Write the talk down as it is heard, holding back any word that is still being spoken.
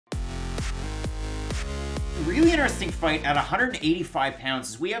really interesting fight at 185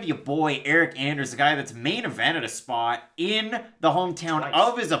 pounds. We have your boy Eryk Anders, the guy that's main evented a spot in the hometown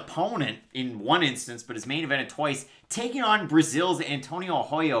of his opponent in one instance, but his main evented twice, taking on Brazil's Antonio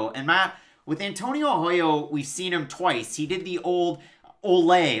Arroyo. And Matt, with Antonio Arroyo, we've seen him twice. He did the old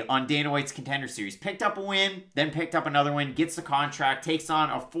Ole on Dana White's Contender Series. Picked up a win, then picked up another win, gets the contract, takes on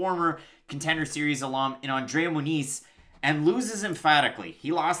a former Contender Series alum in Andre Muniz, and loses emphatically.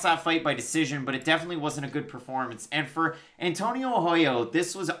 He lost that fight by decision, but it definitely wasn't a good performance. And for Antonio Arroyo,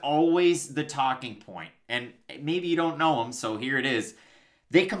 this was always the talking point. And maybe you don't know him, so here it is.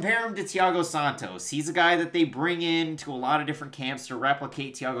 They compare him to Thiago Santos. He's a guy that they bring in to a lot of different camps to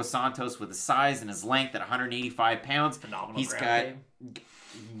replicate Thiago Santos with his size and his length at 185 pounds. Phenomenal. He's got...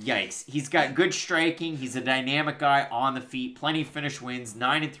 Yikes. He's got good striking. He's a dynamic guy on the feet. Plenty of finish wins.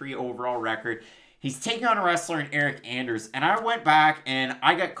 9-3 overall record. He's taking on a wrestler in Eryk Anders, and I went back and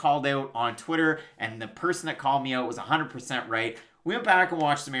I got called out on Twitter, and the person that called me out was 100% right. We went back and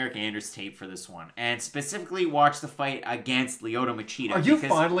watched some Eryk Anders tape for this one, and specifically watched the fight against Lyoto Machida. Are you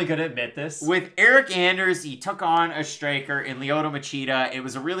finally going to admit this? With Eryk Anders, he took on a striker in Lyoto Machida. It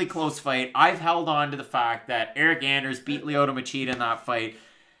was a really close fight. I've held on to the fact that Eryk Anders beat Lyoto Machida in that fight.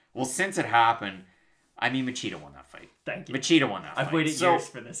 Well, since it happened, I mean, Machida won that fight. Thank you. Machida won that fight. I've waited years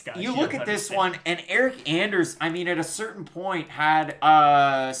for this guy. You look at this one, and Eryk Anders, I mean, at a certain point, had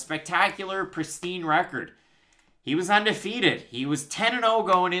a spectacular, pristine record. He was undefeated. He was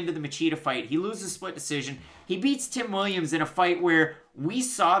 10-0 going into the Machida fight. He loses split decision. He beats Tim Williams in a fight where we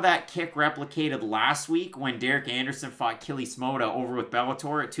saw that kick replicated last week when Derek Anderson fought Kili Smolka over with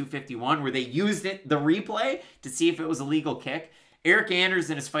Bellator at 251, where they used the replay to see if it was a legal kick. Eryk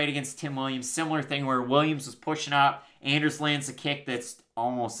Anders in his fight against Tim Williams, similar thing where Williams was pushing up. Anders lands a kick that's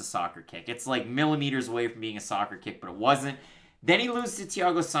almost a soccer kick. It's like millimeters away from being a soccer kick, but it wasn't. Then he loses to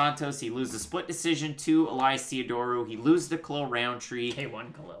Thiago Santos. He loses split decision to Elias Theodorou. He loses to Khalil Roundtree.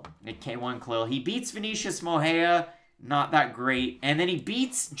 K1 Khalil. K1 Khalil. He beats Vinicius Moreira. Not that great. And then he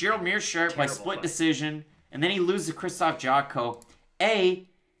beats Gerald Meerschaert by split decision. And then he loses to Krzysztof Jotko.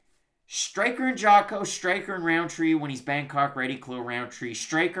 Striker in Jotko, striker in Roundtree when he's Bangkok ready, Khalil Roundtree,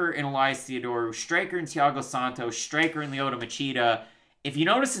 striker in Elias Theodorou, striker in Thiago Santos, striker in Lyoto Machida. If you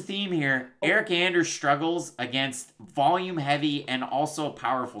notice a theme here, Eryk Anders struggles against volume-heavy and also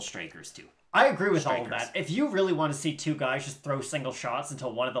powerful strikers too. I agree with all of that. If you really want to see two guys just throw single shots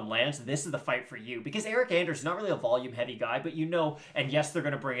until one of them lands, this is the fight for you. Because Eryk Anders is not really a volume-heavy guy, but you know, and yes, they're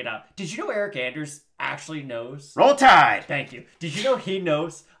going to bring it up. Did you know Eryk Anders actually knows? Roll Tide! Thank you. Did you know he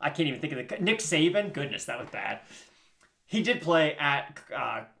knows? I can't even think of the... Nick Saban? Goodness, that was bad. He did play at...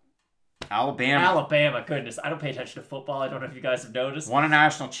 Alabama, goodness. I don't pay attention to football. I don't know if you guys have noticed. Won a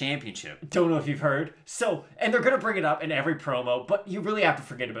national championship. Don't know if you've heard. So, and they're going to bring it up in every promo, but you really have to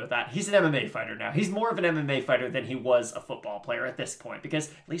forget about that. He's an MMA fighter now. He's more of an MMA fighter than he was a football player at this point, because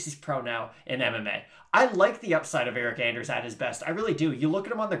at least he's pro now in MMA. I like the upside of Eryk Anders at his best. I really do. You look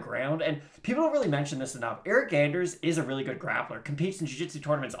at him on the ground, and people don't really mention this enough. Eryk Anders is a really good grappler, competes in jiu-jitsu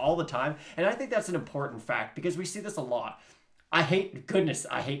tournaments all the time, and I think that's an important fact, because we see this a lot. I hate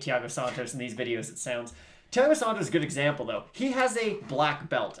Thiago Santos in these videos, it sounds. Thiago Santos is a good example, though. He has a black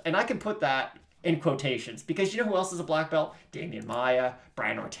belt, and I can put that in quotations, because you know who else is a black belt? Damian Maia,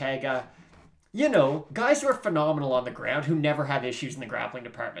 Brian Ortega. You know, guys who are phenomenal on the ground who never have issues in the grappling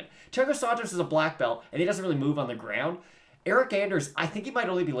department. Thiago Santos is a black belt, and he doesn't really move on the ground. Eryk Anders, I think he might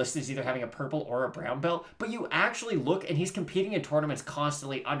only be listed as either having a purple or a brown belt, but you actually look and he's competing in tournaments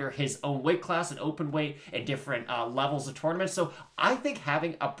constantly under his own weight class and open weight and different levels of tournaments. So I think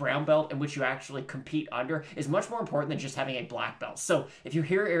having a brown belt in which you actually compete under is much more important than just having a black belt. So if you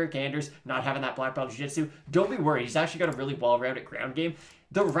hear Eryk Anders not having that black belt in jiu-jitsu, don't be worried. He's actually got a really well-rounded ground game.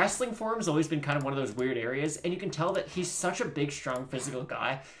 The wrestling for him has always been kind of one of those weird areas, and you can tell that he's such a big, strong, physical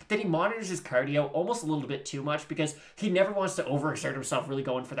guy that he monitors his cardio almost a little bit too much because he never wants to overexert himself really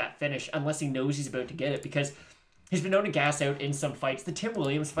going for that finish unless he knows he's about to get it, because he's been known to gas out in some fights. The Tim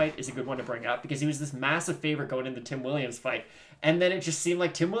Williams fight is a good one to bring up because he was this massive favorite going into the Tim Williams fight, and then it just seemed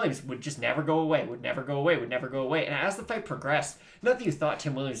like Tim Williams would just never go away, would never go away. And as the fight progressed, not that you thought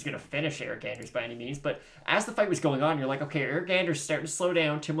Tim Williams was going to finish Eryk Anders by any means, but as the fight was going on, you're like, okay, Eryk Anders starting to slow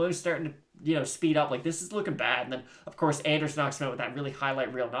down, Tim Williams starting to, you know, speed up, like this is looking bad. And then, of course, Anders knocks him out with that really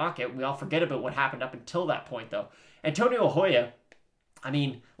highlight reel knockout, and we all forget about what happened up until that point, though. Antonio Arroyo, I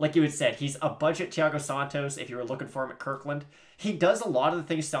mean, like you had said, he's a budget Thiago Santos if you were looking for him at Kirkland. He does a lot of the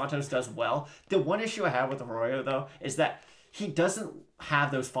things Santos does well. The one issue I have with Arroyo, though, is that he doesn't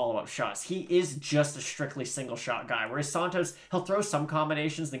have those follow-up shots. He is just a strictly single-shot guy, whereas Santos, he'll throw some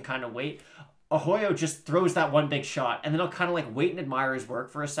combinations, then kind of wait. Arroyo just throws that one big shot, and then he'll kind of like wait and admire his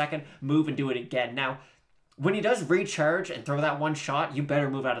work for a second, move and do it again. Now, when he does recharge and throw that one shot, you better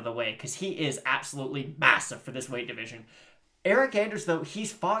move out of the way because he is absolutely massive for this weight division. Eryk Anders, though,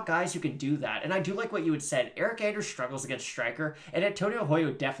 he's fought guys who can do that. And I do like what you had said. Eryk Anders struggles against striker, and Antonio Arroyo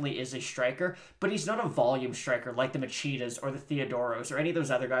definitely is a striker, but he's not a volume striker like the Machitas or the Theodoros or any of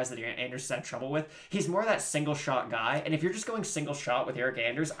those other guys that Anders has had trouble with. He's more that single shot guy, and if you're just going single shot with Eryk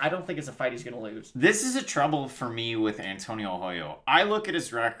Anders, I don't think it's a fight he's going to lose. This is a trouble for me with Antonio Arroyo. I look at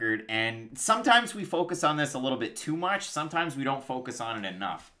his record, and sometimes we focus on this a little bit too much. Sometimes we don't focus on it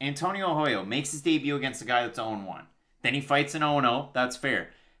enough. Antonio Arroyo makes his debut against a guy that's 0-1. Then he fights an 0-0. That's fair.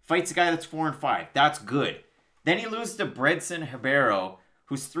 Fights a guy that's 4-5. That's good. Then he loses to Bredson Ribeiro,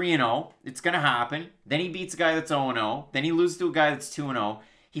 who's 3-0. It's going to happen. Then he beats a guy that's 0-0. Then he loses to a guy that's 2-0.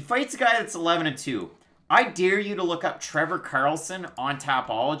 He fights a guy that's 11-2. I dare you to look up Trevor Carlson on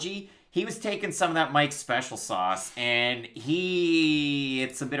Tapology. He was taking some of that Mike's special sauce, and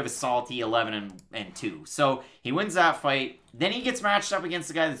it's a bit of a salty 11-2. So he wins that fight. Then he gets matched up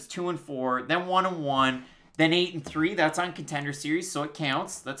against a guy that's 2-4, then 1-1. Then 8-3, that's on Contender Series, so it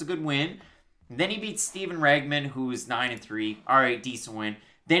counts. That's a good win. Then he beats Steven Regman, who's 9-3. All right, decent win.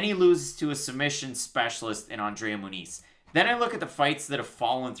 Then he loses to a submission specialist in Andrea Muniz. Then I look at the fights that have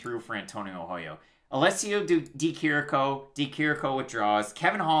fallen through for Antonio Arroyo. Alessio Di Chirico withdraws.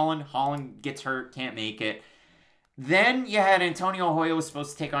 Kevin Holland gets hurt, can't make it. Then you had Antonio Arroyo was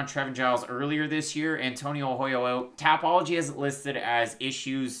supposed to take on Trevin Giles earlier this year. Antonio Arroyo out. Tapology has it listed as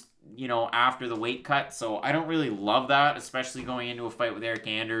issues, after the weight cut. So I don't really love that, especially going into a fight with Eryk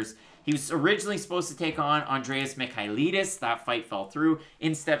Anders. He was originally supposed to take on Andreas Michailidis. That fight fell through.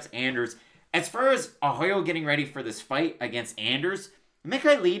 In steps Anders. As far as Arroyo getting ready for this fight against Anders,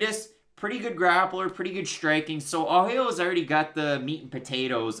 Michailidis, pretty good grappler, pretty good striking. So Arroyo has already got the meat and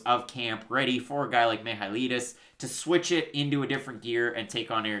potatoes of camp ready for a guy like Michailidis to switch it into a different gear and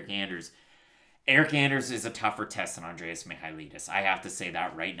take on Eryk Anders. Eryk Anders is a tougher test than Andreas Michailidis. I have to say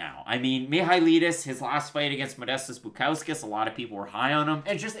that right now. I mean, Michailidis, his last fight against Modestas Bukauskas, a lot of people were high on him.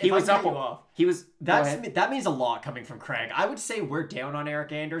 And just he was up. That means a lot coming from Craig. I would say we're down on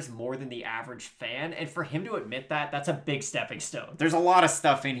Eryk Anders more than the average fan, and for him to admit that, that's a big stepping stone. There's a lot of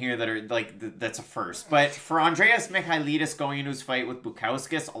stuff in here that are that's a first. But for Andreas Michailidis going into his fight with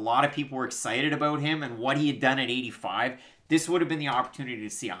Bukauskas, a lot of people were excited about him and what he had done at 85. This would have been the opportunity to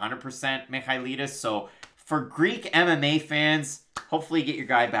see 100% Michailidis. So for Greek MMA fans, hopefully get your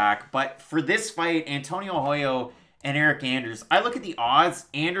guy back. But for this fight, Antonio Arroyo and Eryk Anders, I look at the odds.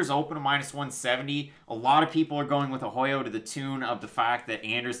 Anders open to -170. A lot of people are going with Arroyo to the tune of the fact that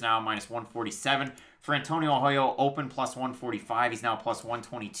Anders now -147. For Antonio Arroyo, open +145. He's now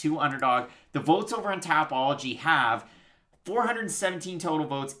 +122 underdog. The votes over on Tapology have 417 total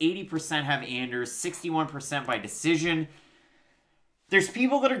votes. 80% have Anders, 61% by decision. There's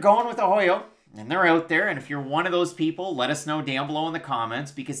people that are going with Arroyo, and they're out there, and if you're one of those people, let us know down below in the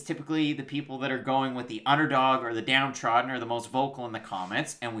comments, because typically the people that are going with the underdog or the downtrodden are the most vocal in the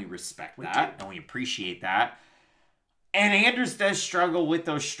comments, and we respect that, and we appreciate that. And Anders does struggle with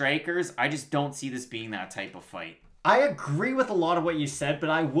those strikers. I just don't see this being that type of fight. I agree with a lot of what you said,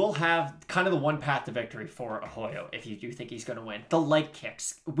 but I will have kind of the one path to victory for Arroyo if you do think he's going to win. The leg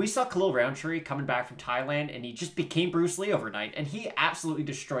kicks. We saw Khalil Roundtree coming back from Thailand, and he just became Bruce Lee overnight, and he absolutely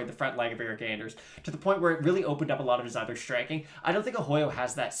destroyed the front leg of Eryk Anders to the point where it really opened up a lot of his other striking. I don't think Arroyo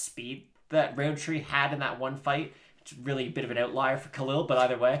has that speed that Roundtree had in that one fight. It's really a bit of an outlier for Khalil, but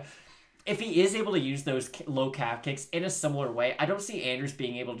either way, if he is able to use those low calf kicks in a similar way, I don't see Anders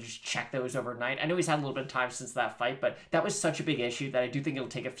being able to just check those overnight. I know he's had a little bit of time since that fight, but that was such a big issue that I do think it'll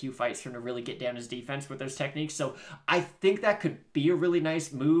take a few fights for him to really get down his defense with those techniques. So I think that could be a really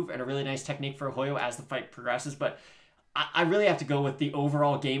nice move and a really nice technique for Arroyo as the fight progresses, but I really have to go with the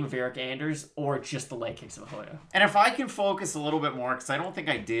overall game of Eryk Anders or just the leg kicks of Arroyo. And if I can focus a little bit more, because I don't think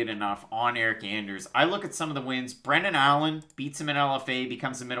I did enough on Eryk Anders, I look at some of the wins. Brendan Allen beats him in LFA,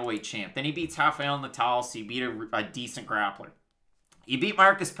 becomes a middleweight champ. Then he beats Rafael Natal, so you beat a decent grappler. You beat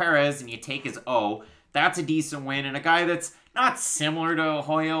Marcus Perez and you take his O. That's a decent win. And a guy that's not similar to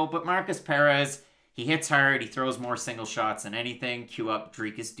Arroyo, but Marcus Perez, he hits hard, he throws more single shots than anything. Cue up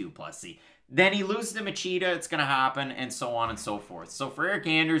Dricus Duplessis. Then he loses to Machida, it's going to happen, and so on and so forth. So for Eryk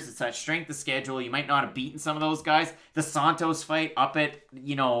Anders, it's that strength of schedule. You might not have beaten some of those guys. The Santos fight up at,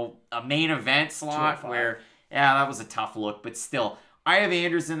 a main event slot where, that was a tough look, but still. I have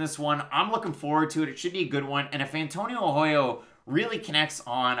Anders in this one. I'm looking forward to it. It should be a good one. And if Antonio Arroyo really connects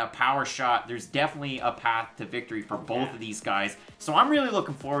on a power shot. There's definitely a path to victory for both of these guys. So I'm really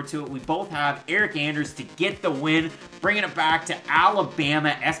looking forward to it. We both have Eryk Anders to get the win, bringing it back to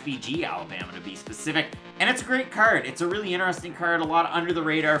Alabama, SBG Alabama to be specific. And it's a great card. It's a really interesting card. A lot of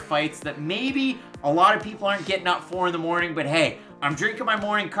under-the-radar fights that maybe a lot of people aren't getting up for in the morning. But hey, I'm drinking my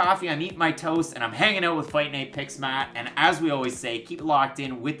morning coffee, I'm eating my toast, and I'm hanging out with Fight Night Picks, Matt. And as we always say, keep it locked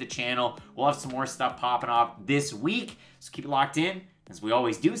in with the channel. We'll have some more stuff popping off this week. So keep it locked in. As we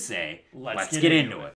always do say, let's get into it.